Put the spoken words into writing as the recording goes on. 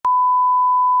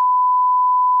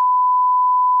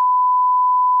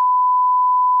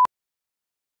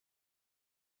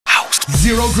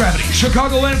Zero Gravity,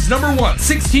 Chicagoland's #1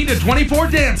 16 to 24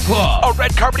 dance club. A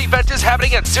red carpet event is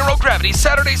happening at Zero Gravity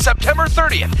Saturday, September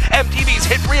 30th. MTV's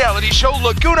hit reality show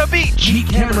Laguna Beach. Meet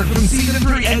Cameron from Season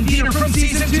 3 and Dieter from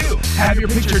Season 2. Have your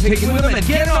picture taken with them and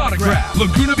get an autograph.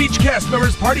 Laguna Beach cast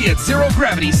members party at Zero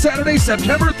Gravity Saturday,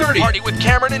 September 30th. Party with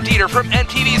Cameron and Dieter from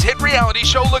MTV's hit reality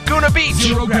show Laguna Beach.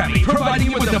 Zero Gravity,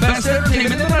 providing you with the best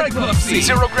entertainment in the nightclub scene.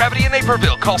 Zero Gravity in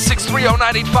Naperville. Call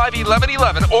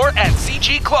 630-985-1111 or at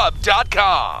cgclub.com.